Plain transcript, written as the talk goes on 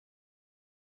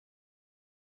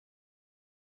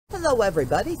Hello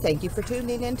everybody, thank you for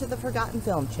tuning in to the Forgotten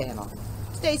Film channel.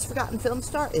 Today's Forgotten Film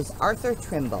star is Arthur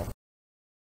Trimble.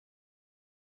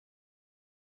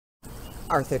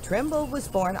 Arthur Trimble was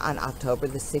born on October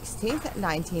the 16th,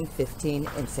 1915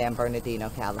 in San Bernardino,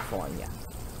 California.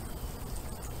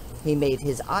 He made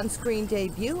his on-screen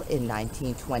debut in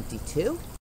 1922.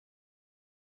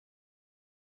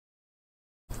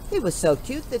 He was so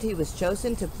cute that he was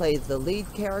chosen to play the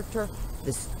lead character,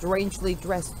 the strangely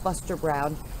dressed Buster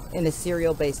Brown, in a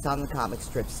serial based on the comic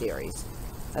strip series.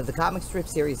 The comic strip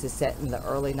series is set in the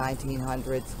early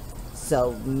 1900s,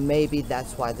 so maybe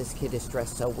that's why this kid is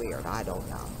dressed so weird. I don't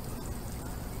know.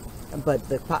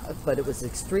 But it was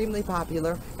extremely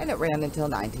popular, and it ran until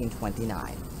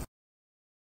 1929.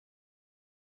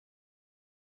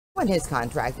 When his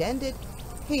contract ended,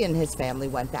 he and his family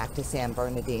went back to San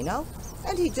Bernardino,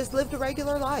 and he just lived a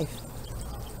regular life.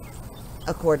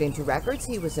 According to records,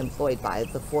 he was employed by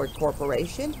the Ford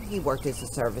Corporation. He worked as a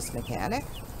service mechanic.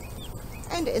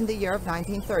 And in the year of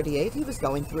 1938, he was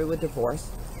going through a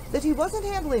divorce that he wasn't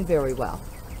handling very well.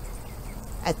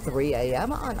 At 3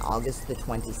 a.m. on August the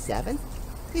 27th,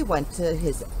 he went to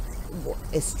his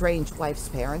estranged wife's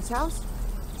parents' house,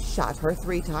 shot her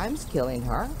 3 times, killing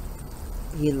her.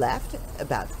 He left.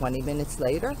 About 20 minutes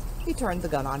later, he turned the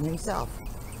gun on himself.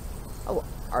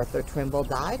 Arthur Trimble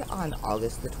died on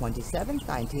August the 27th,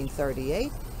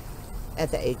 1938,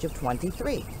 at the age of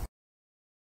 23.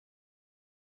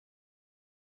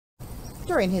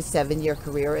 During his 7-year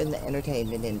career in the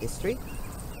entertainment industry,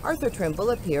 Arthur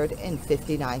Trimble appeared in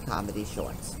 59 comedy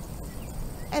shorts.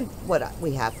 And what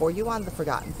we have for you on the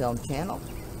Forgotten Film channel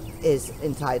is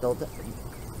entitled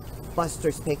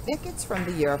Buster's Picnic. It's from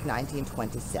the year of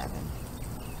 1927.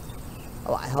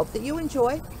 I hope that you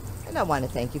enjoy. And I want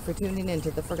to thank you for tuning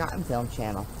into the Forgotten Film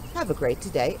channel. Have a great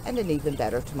today and an even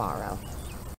better tomorrow.